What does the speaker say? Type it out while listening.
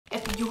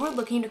you're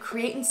looking to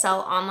create and sell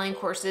online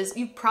courses,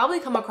 you've probably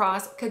come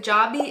across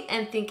Kajabi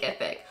and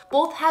Thinkific.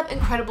 Both have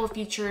incredible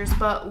features,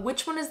 but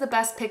which one is the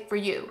best pick for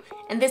you?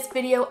 In this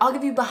video, I'll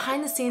give you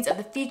behind the scenes of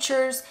the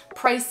features,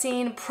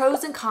 pricing,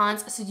 pros and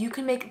cons, so you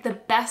can make the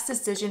best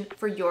decision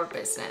for your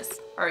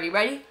business. Are you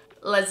ready?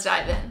 Let's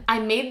dive in. I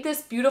made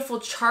this beautiful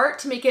chart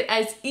to make it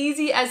as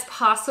easy as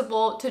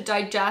possible to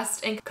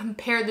digest and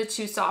compare the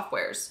two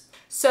softwares.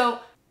 So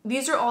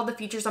these are all the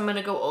features I'm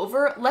gonna go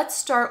over. Let's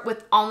start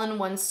with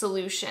all-in-one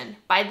solution.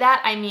 By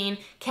that, I mean,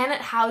 can it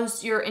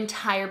house your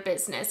entire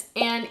business?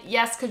 And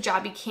yes,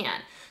 Kajabi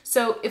can.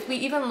 So if we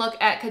even look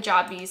at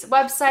Kajabi's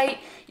website,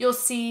 you'll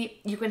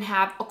see you can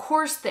have a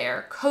course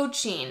there,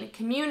 coaching,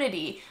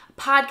 community,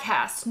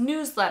 podcasts,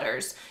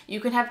 newsletters.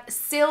 You can have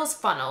sales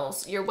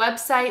funnels, your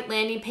website,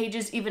 landing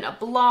pages, even a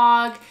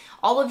blog,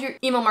 all of your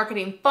email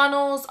marketing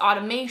funnels,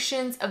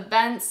 automations,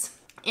 events,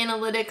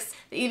 analytics.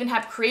 They even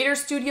have Creator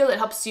Studio that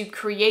helps you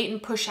create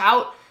and push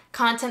out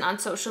content on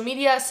social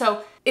media.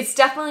 So it's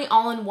definitely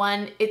all in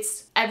one.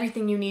 It's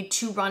everything you need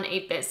to run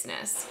a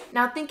business.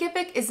 Now,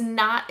 Thinkific is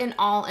not an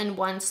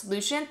all-in-one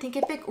solution.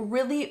 Thinkific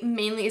really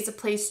mainly is a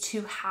place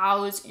to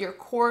house your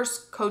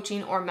course,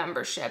 coaching, or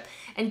membership,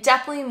 and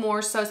definitely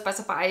more so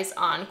specifies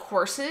on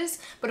courses.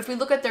 But if we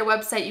look at their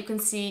website, you can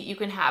see you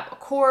can have a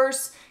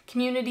course,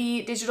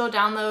 community, digital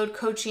download,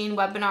 coaching,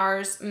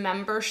 webinars,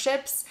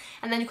 memberships,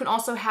 and then you can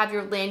also have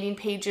your landing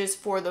pages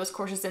for those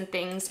courses and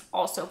things.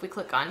 Also, if we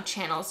click on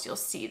channels, you'll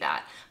see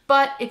that.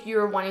 But if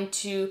you're wanting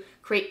to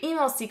create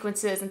email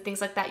sequences and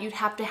things like that, you'd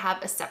have to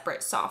have a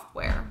separate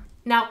software.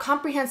 Now,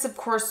 comprehensive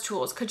course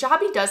tools.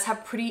 Kajabi does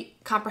have pretty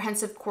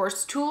comprehensive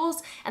course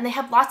tools, and they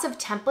have lots of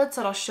templates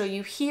that I'll show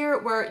you here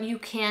where you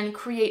can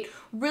create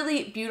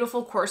really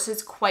beautiful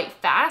courses quite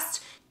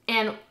fast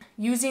and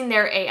using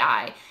their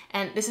AI.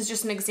 And this is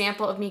just an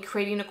example of me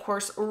creating a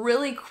course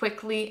really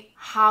quickly.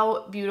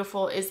 How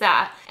beautiful is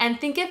that? And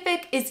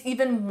Thinkific is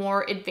even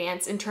more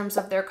advanced in terms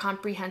of their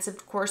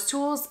comprehensive course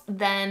tools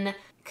than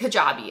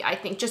Kajabi, I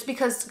think, just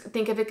because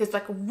Thinkific is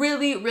like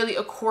really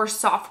a course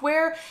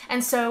software.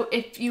 And so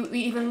if you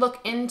even look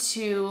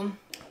into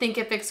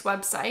Thinkific's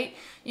website,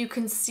 you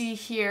can see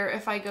here,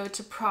 if I go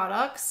to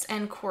products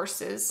and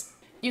courses,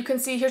 you can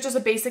see here's just a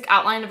basic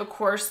outline of a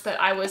course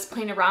that I was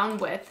playing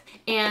around with.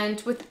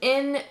 And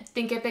within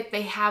Thinkific,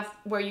 they have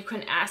where you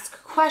can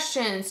ask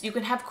questions, you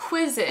can have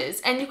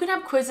quizzes, and you can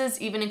have quizzes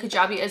even in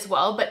Kajabi as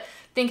well. But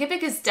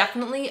Thinkific is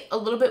definitely a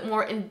little bit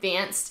more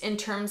advanced in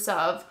terms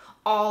of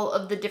all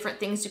of the different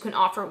things you can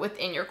offer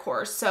within your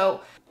course.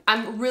 So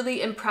I'm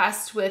really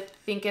impressed with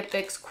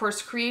Thinkific's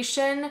course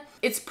creation.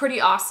 It's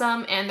pretty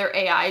awesome, and their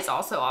AI is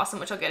also awesome,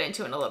 which I'll get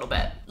into in a little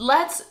bit.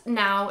 Let's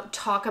now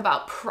talk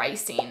about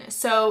pricing.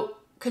 So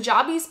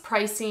Kajabi's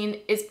pricing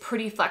is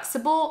pretty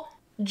flexible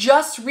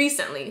just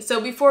recently. So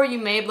before, you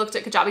may have looked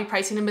at Kajabi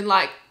pricing and been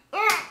like,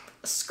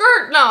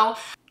 skirt, no.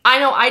 I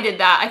know I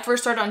did that. I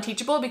first started on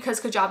Teachable because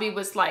Kajabi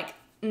was like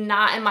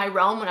not in my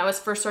realm when I was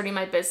first starting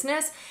my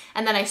business.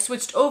 And then I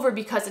switched over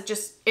because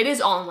it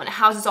is all in one. It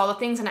houses all the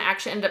things, and I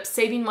actually ended up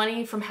saving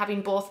money from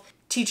having both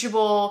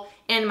Teachable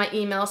and my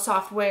email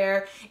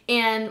software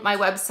and my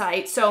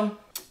website. So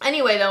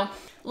anyway though,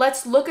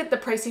 let's look at the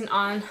pricing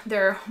on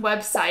their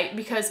website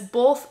because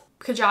both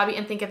Kajabi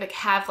and Thinkific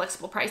have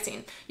flexible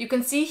pricing. You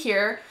can see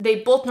here,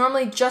 they both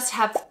normally just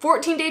have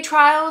 14-day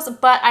trials,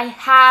 but I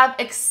have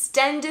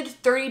extended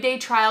 30-day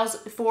trials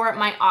for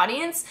my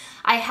audience.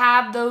 I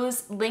have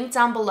those linked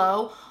down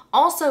below.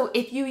 Also,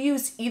 if you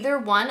use either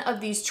one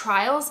of these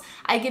trials,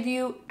 I give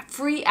you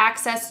free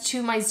access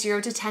to my 0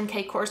 to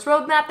 10K course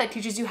roadmap that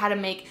teaches you how to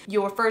make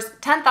your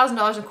first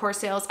 $10,000 in course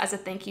sales as a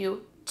thank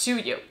you to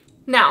you.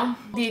 Now,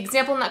 the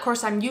example in that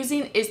course I'm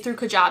using is through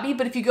Kajabi,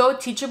 but if you go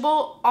with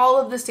Teachable, all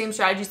of the same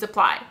strategies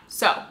apply.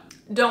 So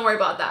don't worry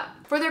about that.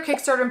 For their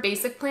Kickstarter and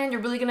basic plan,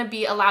 you're really gonna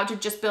be allowed to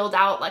just build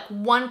out like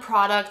one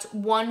product,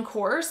 one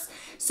course.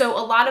 So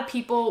a lot of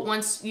people,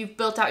 once you've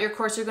built out your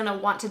course, you're gonna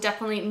want to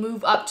definitely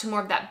move up to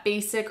more of that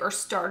basic or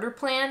starter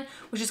plan,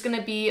 which is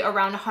gonna be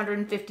around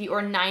 $150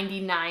 or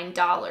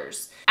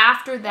 $99.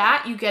 After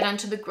that, you get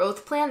onto the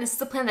growth plan. This is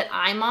the plan that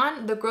I'm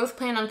on. The growth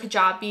plan on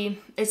Kajabi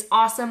is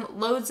awesome,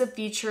 loads of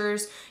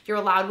features. You're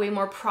allowed way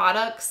more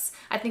products.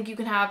 I think you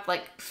can have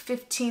like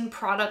 15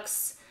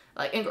 products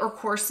or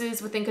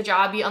courses within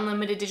Kajabi,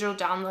 unlimited digital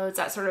downloads,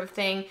 that sort of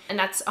thing. And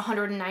that's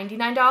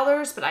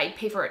 $199, but I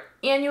pay for it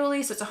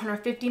annually, so it's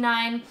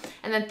 $159.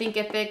 And then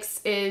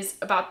Thinkific's is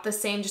about the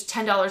same, just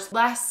 $10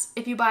 less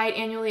if you buy it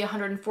annually,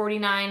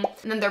 $149.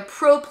 And then their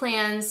pro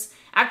plans,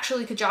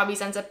 actually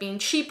Kajabi's ends up being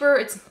cheaper.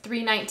 It's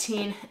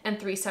 $319 and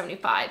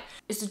 $375.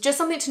 It's just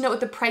something to note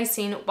with the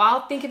pricing.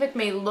 While Thinkific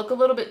may look a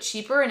little bit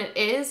cheaper, and it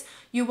is,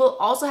 you will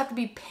also have to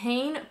be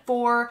paying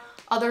for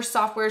other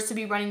softwares to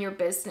be running your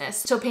business.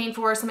 So paying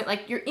for something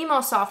like your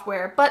email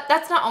software, but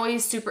that's not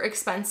always super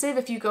expensive.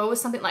 If you go with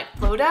something like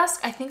Flowdesk,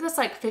 I think that's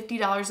like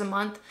 $50 a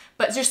month,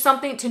 but it's just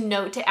something to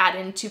note to add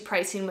into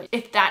pricing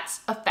if that's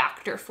a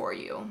factor for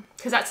you.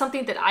 Because that's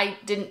something that I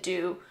didn't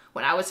do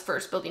when I was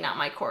first building out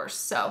my course.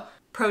 So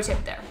pro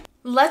tip there.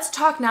 Let's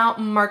talk now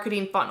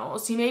marketing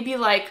funnels. You may be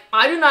like,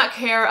 I do not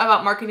care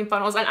about marketing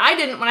funnels, and I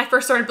didn't when I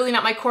first started building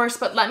out my course,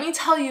 but let me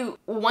tell you,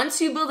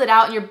 once you build it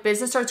out and your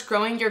business starts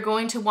growing, you're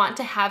going to want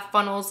to have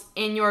funnels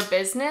in your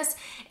business.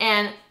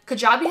 And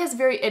Kajabi has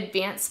very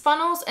advanced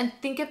funnels, and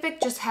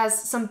Thinkific just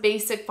has some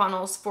basic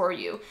funnels for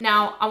you.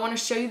 Now, I want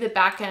to show you the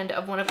back end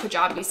of one of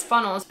Kajabi's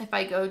funnels. If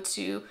I go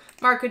to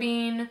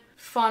marketing,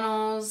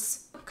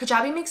 funnels,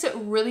 Kajabi makes it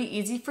really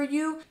easy for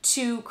you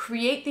to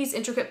create these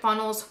intricate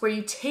funnels where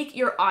you take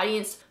your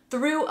audience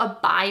through a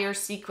buyer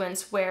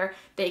sequence where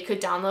they could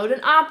download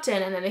an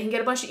opt-in and then they can get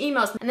a bunch of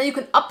emails, and then you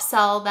can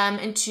upsell them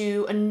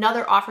into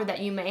another offer that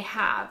you may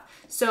have.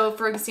 So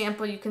for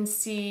example, you can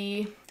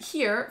see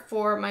here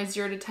for my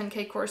 0 to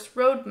 10K course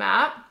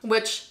roadmap,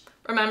 which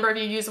remember, if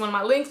you use one of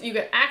my links, you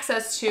get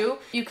access to,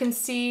 you can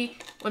see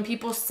when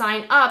people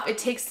sign up, it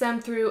takes them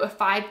through a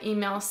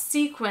 5-email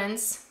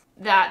sequence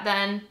that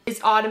then is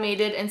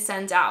automated and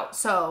sends out.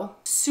 So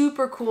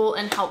super cool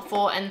and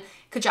helpful, and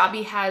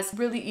Kajabi has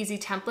really easy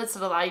templates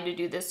that allow you to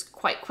do this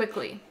quite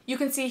quickly. You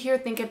can see here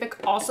Thinkific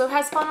also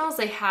has funnels.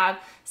 They have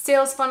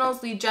sales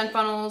funnels, lead gen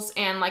funnels,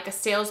 and like a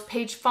sales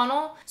page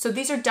funnel. So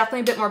these are definitely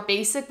a bit more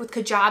basic. With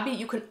Kajabi,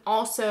 you can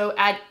also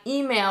add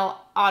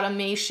email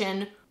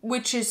automation,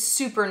 which is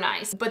super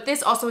nice. But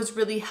this also is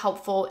really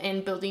helpful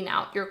in building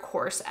out your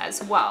course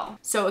as well.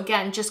 So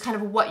again, just kind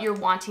of what you're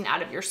wanting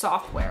out of your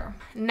software.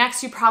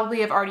 Next, you probably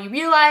have already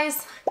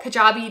realized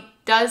Kajabi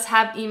does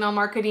have email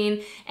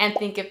marketing and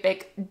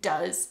Thinkific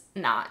does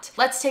not.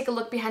 Let's take a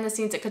look behind the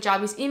scenes at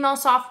Kajabi's email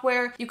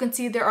software. You can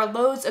see there are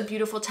loads of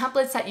beautiful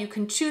templates that you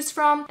can choose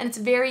from, and it's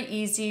very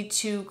easy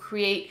to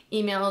create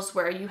emails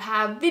where you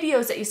have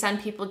videos that you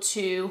send people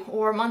to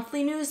or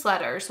monthly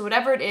newsletters. So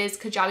whatever it is,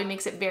 Kajabi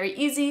makes it very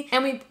easy.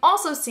 And we've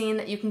also seen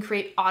that you can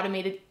create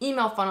automated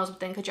email funnels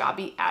within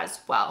Kajabi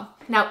as well.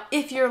 Now,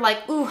 if you're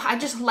like, ooh, I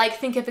just like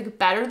Thinkific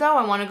better though,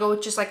 I wanna go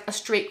with just like a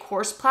straight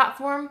course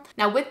platform.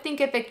 Now with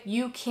Thinkific,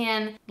 you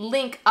can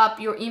link up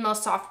your email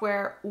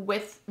software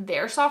with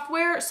their software.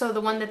 So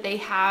the one that they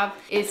have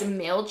is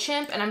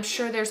MailChimp, and I'm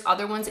sure there's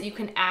other ones that you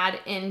can add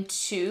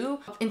into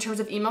in terms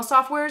of email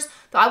softwares.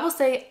 But I will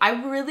say I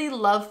really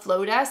love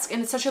Flowdesk,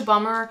 and it's such a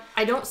bummer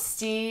I don't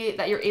see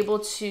that you're able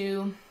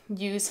to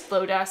use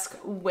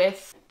Flowdesk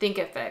with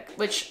Thinkific,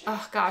 which,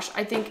 oh gosh,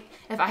 I think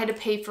if I had to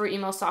pay for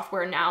email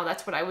software now,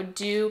 that's what I would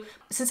do.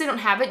 Since they don't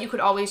have it, you could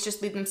always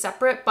just leave them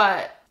separate,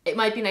 but it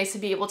might be nice to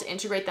be able to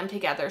integrate them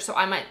together. So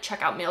I might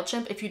check out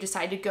MailChimp if you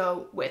decide to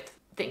go with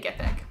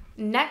Thinkific.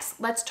 Next,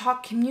 let's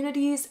talk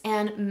communities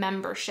and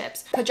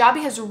memberships.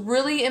 Kajabi has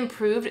really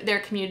improved their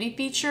community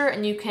feature,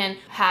 and you can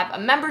have a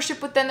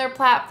membership within their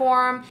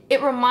platform.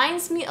 It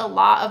reminds me a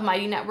lot of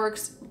Mighty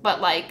Networks,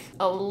 but like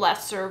a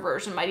lesser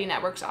version. Mighty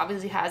Networks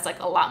obviously has like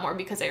a lot more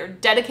because they are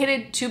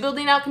dedicated to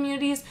building out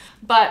communities,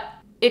 but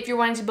if you're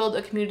wanting to build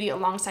a community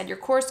alongside your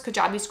course,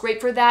 Kajabi's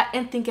great for that,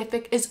 and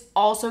Thinkific is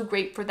also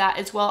great for that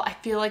as well. I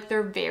feel like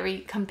they're very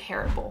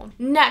comparable.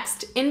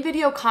 Next, in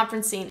video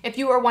conferencing. If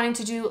you are wanting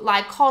to do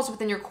live calls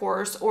within your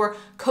course or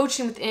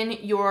coaching within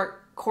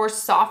your course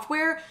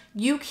software,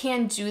 you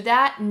can do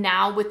that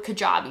now with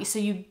Kajabi. So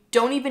you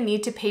don't even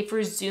need to pay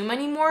for Zoom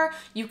anymore.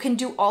 You can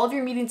do all of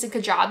your meetings in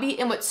Kajabi,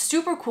 and what's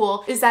super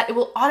cool is that it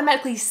will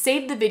automatically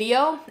save the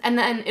video, and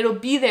then it'll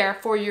be there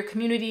for your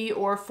community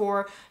or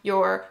for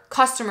your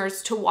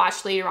customers to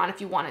watch later on if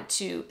you wanted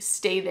to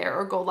stay there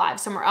or go live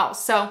somewhere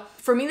else. So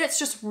for me, that's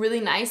just really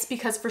nice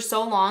because for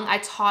so long I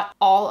taught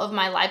all of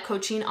my live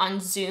coaching on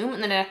Zoom,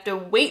 and then I have to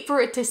wait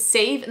for it to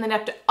save, and then I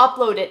have to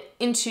upload it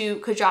into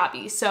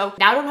Kajabi. So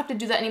now I don't have to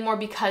do that anymore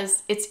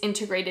because it's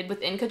integrated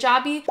within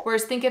Kajabi,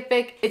 whereas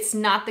Thinkific, it's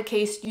not the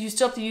case. You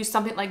still have to use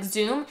something like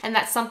Zoom, and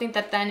that's something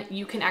that then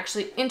you can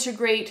actually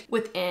integrate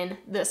within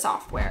the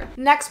software.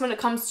 Next, when it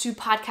comes to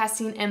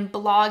podcasting and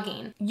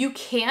blogging, you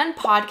can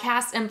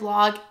podcast and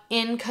blog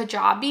in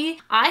Kajabi.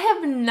 I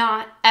have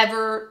not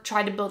ever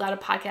tried to build out a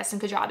podcast in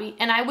Kajabi,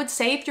 and I would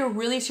say if you're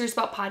really serious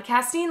about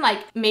podcasting, like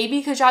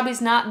maybe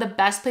Kajabi's not the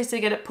best place to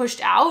get it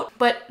pushed out,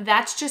 but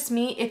that's just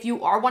me. If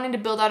you are wanting to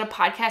build out a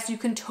podcast, you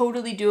can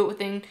totally do it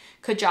within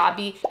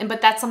Kajabi,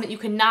 but that's something you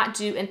cannot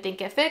do in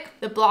Thinkific.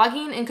 The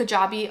blogging in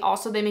Kajabi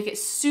also, they make it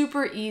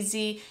super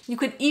easy. You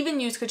could even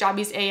use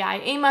Kajabi's AI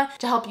AMA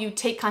to help you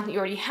take content you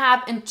already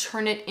have and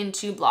turn it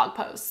into blog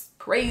posts.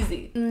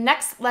 Crazy.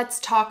 Next, let's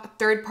talk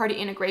third-party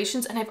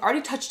integrations, and I've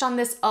already touched on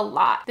this a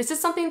lot. This is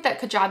something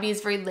that Kajabi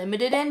is very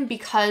limited in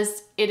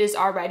because it is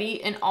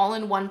already an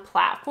all-in-one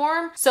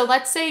platform. So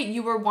let's say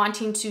you were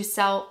wanting to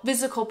sell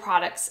physical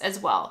products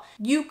as well.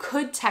 You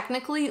could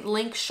technically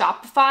link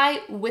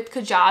Shopify with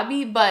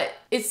Kajabi, but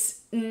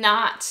it's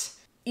not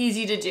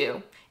easy to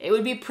do. It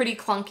would be pretty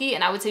clunky,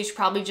 and I would say you should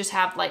probably just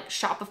have like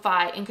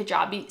Shopify and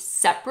Kajabi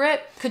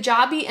separate.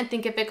 Kajabi and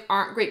Thinkific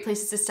aren't great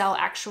places to sell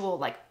actual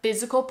like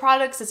physical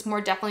products. It's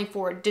more definitely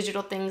for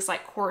digital things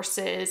like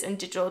courses and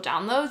digital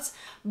downloads.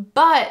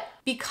 But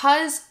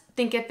because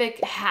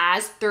Thinkific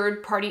has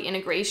third-party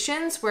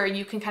integrations where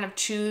you can kind of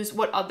choose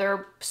what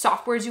other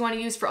softwares you want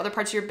to use for other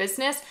parts of your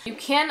business, you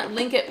can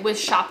link it with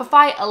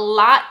Shopify a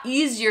lot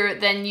easier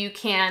than you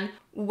can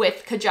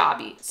with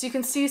Kajabi. So you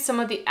can see some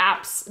of the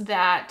apps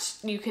that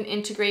you can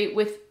integrate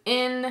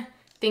within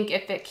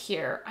Thinkific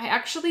here. I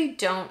actually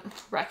don't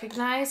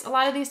recognize a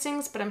lot of these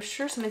things, but I'm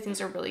sure some of these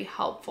things are really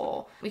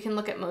helpful. We can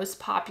look at most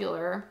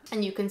popular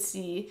and you can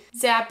see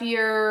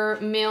Zapier,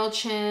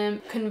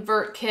 MailChimp,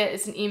 ConvertKit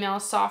is an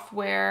email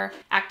software,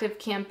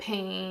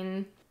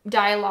 ActiveCampaign,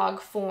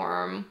 dialogue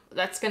form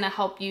that's going to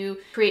help you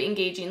create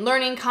engaging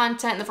learning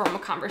content in the form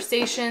of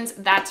conversations.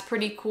 That's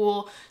pretty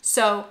cool.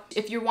 So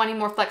if you're wanting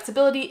more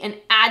flexibility and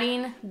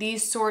adding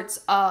these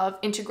sorts of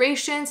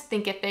integrations,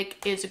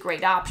 Thinkific is a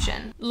great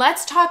option.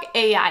 Let's talk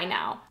AI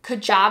now.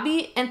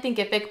 Kajabi and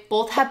Thinkific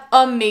both have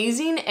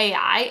amazing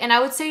AI, and I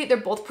would say they're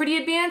both pretty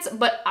advanced,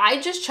 but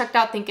I just checked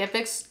out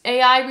Thinkific's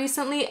AI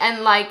recently and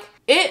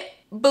it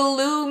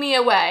blew me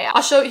away.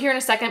 I'll show it here in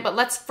a second, but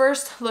let's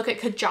first look at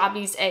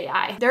Kajabi's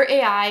AI. Their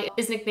AI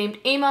is nicknamed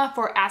AMA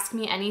for Ask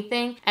Me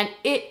Anything, and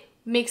it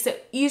makes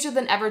it easier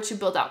than ever to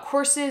build out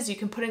courses. You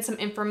can put in some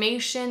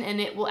information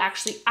and it will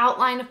actually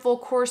outline a full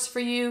course for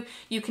you.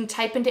 You can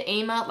type into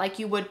AMA like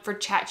you would for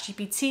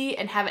ChatGPT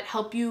and have it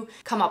help you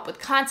come up with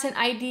content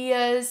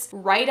ideas,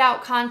 write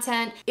out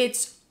content.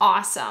 It's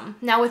awesome.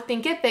 Now with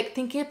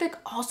Thinkific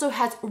also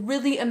has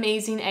really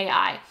amazing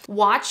AI.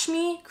 Watch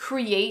me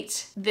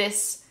create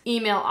this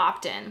email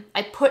opt-in.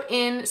 I put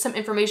in some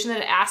information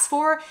that it asked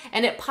for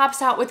and it pops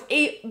out with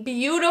a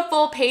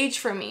beautiful page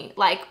for me.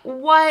 Like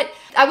what?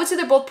 I would say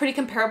they're both pretty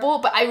comparable,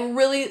 but I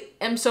really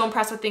am so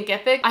impressed with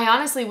Thinkific. I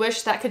honestly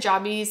wish that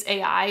Kajabi's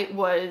AI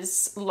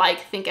was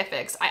like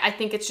Thinkific's. I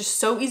think it's just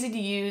so easy to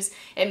use.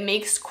 It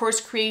makes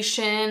course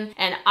creation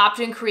and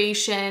opt-in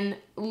creation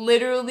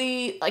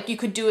literally like you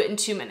could do it in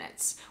 2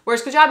 minutes.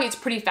 Whereas Kajabi, it's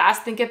pretty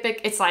fast.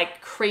 Thinkific, it's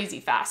like crazy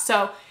fast.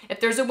 So if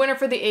there's a winner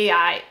for the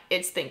AI,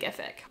 it's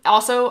Thinkific.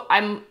 Also,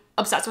 I'm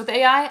obsessed with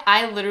AI.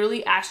 I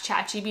literally asked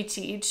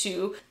ChatGPT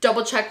to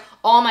double check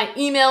all my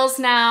emails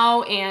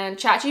now, and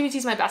ChatGPT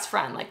is my best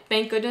friend. Like,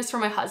 thank goodness for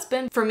my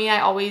husband. For me, I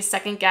always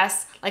second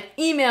guess like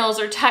emails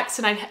or texts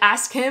and I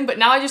ask him, but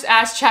now I just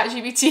ask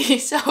ChatGPT.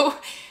 So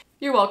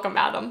you're welcome,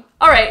 madam.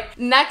 All right,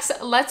 next,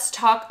 let's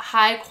talk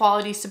high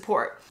quality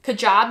support.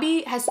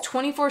 Kajabi has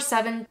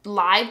 24/7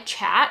 live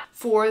chat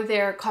for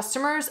their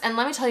customers. And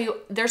let me tell you,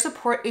 their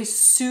support is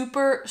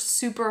super,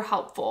 super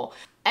helpful.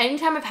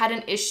 Anytime I've had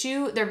an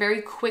issue, they're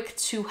very quick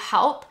to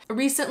help.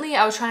 Recently,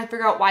 I was trying to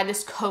figure out why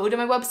this code on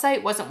my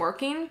website wasn't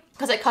working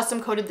because I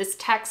custom coded this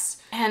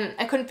text and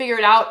I couldn't figure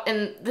it out.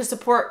 And the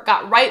support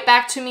got right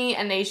back to me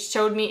and they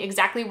showed me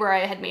exactly where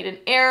I had made an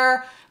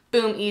error.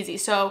 Boom, easy.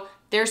 So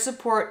their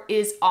support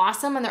is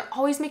awesome and they're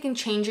always making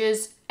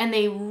changes and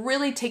they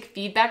really take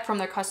feedback from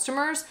their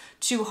customers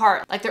to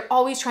heart. Like they're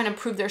always trying to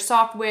improve their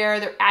software.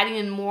 They're adding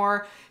in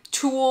more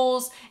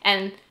tools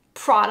and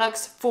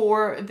products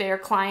for their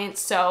clients.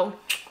 So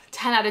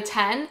 10 out of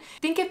 10.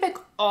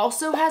 Thinkific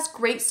also has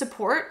great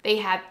support. They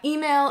have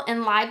email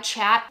and live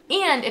chat.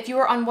 And if you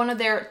are on one of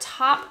their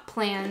top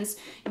plans,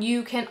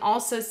 you can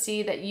also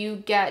see that you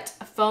get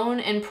phone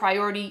and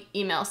priority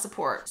email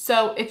support.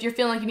 So if you're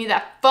feeling like you need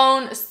that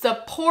phone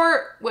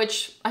support,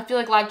 which I feel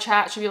like live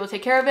chat should be able to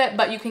take care of it,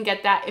 but you can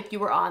get that if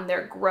you are on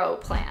their Grow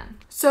plan.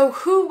 So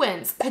who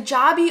wins,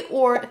 Kajabi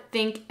or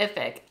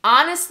Thinkific?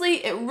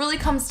 Honestly, it really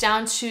comes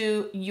down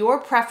to your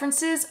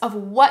preferences of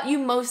what you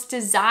most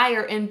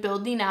desire in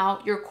building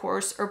out your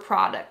course or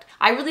product.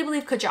 I really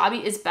believe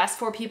Kajabi is best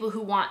for people who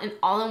want an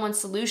all-in-one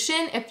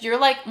solution. If you're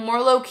like more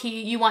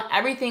low-key, you want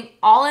everything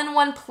all in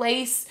one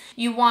place,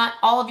 you want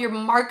all of your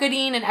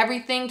marketing and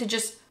everything to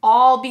just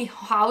all be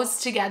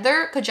housed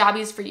together, Kajabi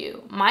is for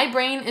you. My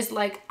brain is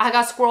like, I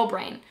got squirrel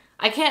brain.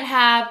 I can't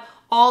have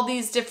all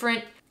these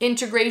different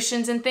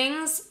integrations and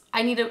things.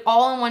 I need it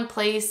all in one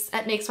place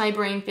that makes my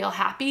brain feel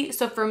happy.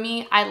 So for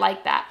me, I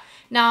like that.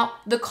 Now,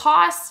 the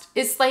cost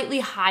is slightly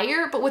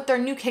higher, but with their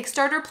new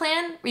Kickstarter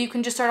plan, where you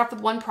can just start off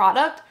with one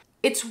product,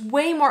 it's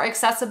way more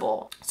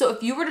accessible. So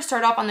if you were to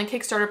start off on the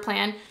Kickstarter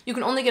plan, you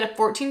can only get a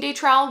 14-day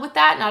trial with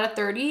that, not a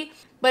 30.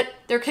 But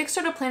their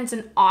Kickstarter plan is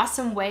an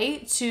awesome way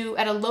to,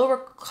 at a lower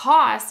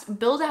cost,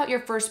 build out your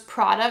first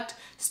product,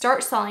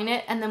 start selling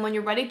it, and then when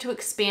you're ready to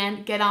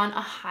expand, get on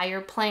a higher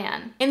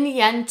plan. In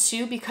the end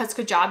too, because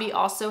Kajabi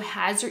also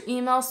has your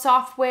email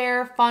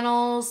software,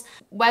 funnels,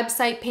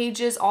 website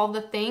pages, all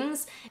the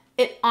things,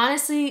 it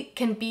honestly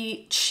can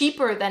be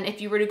cheaper than if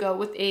you were to go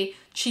with a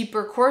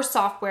cheaper course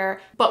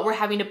software, but we're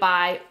having to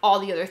buy all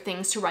the other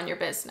things to run your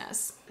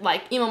business,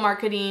 like email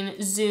marketing,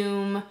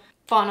 Zoom,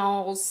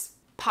 funnels,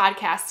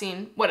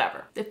 podcasting,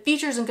 whatever. The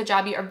features in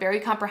Kajabi are very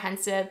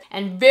comprehensive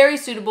and very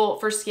suitable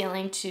for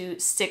scaling to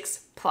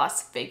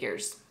 6+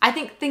 figures. I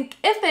think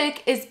Thinkific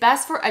is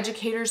best for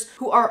educators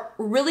who are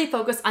really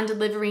focused on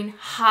delivering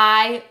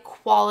high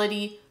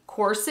quality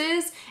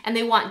courses and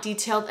they want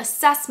detailed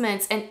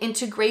assessments and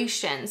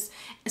integrations.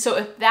 So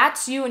if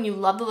that's you and you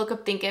love the look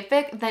of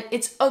Thinkific, then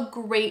it's a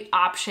great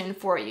option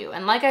for you.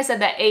 And like I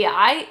said, that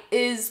AI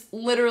is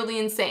literally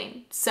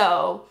insane.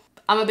 So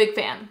I'm a big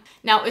fan.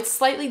 Now, it's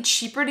slightly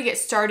cheaper to get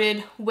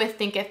started with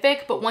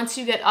Thinkific, but once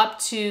you get up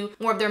to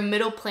more of their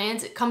middle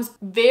plans, it comes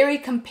very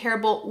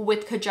comparable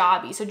with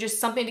Kajabi. So just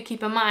something to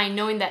keep in mind,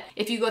 knowing that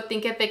if you go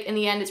Thinkific, in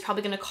the end, it's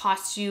probably gonna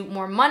cost you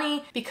more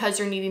money because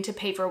you're needing to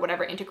pay for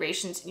whatever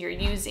integrations you're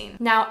using.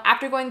 Now,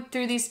 after going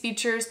through these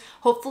features,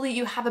 hopefully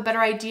you have a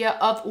better idea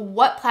of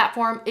what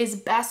platform is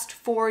best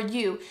for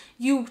you.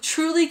 You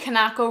truly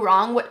cannot go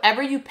wrong.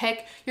 Whatever you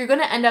pick, you're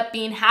gonna end up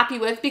being happy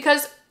with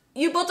because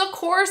you built a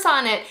course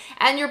on it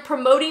and you're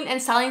promoting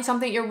and selling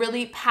something you're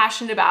really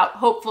passionate about,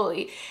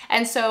 hopefully.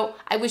 And so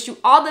I wish you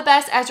all the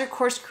best as you're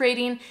course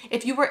creating.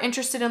 If you were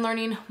interested in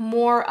learning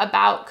more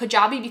about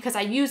Kajabi, because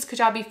I use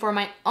Kajabi for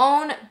my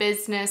own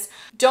business,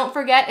 don't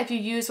forget, if you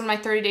use one of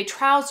my 30-day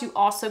trials, you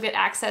also get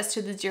access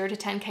to the 0 to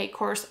 10K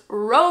course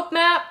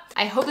roadmap.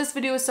 I hope this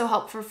video was so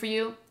helpful for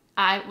you.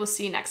 I will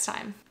see you next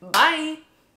time. Bye.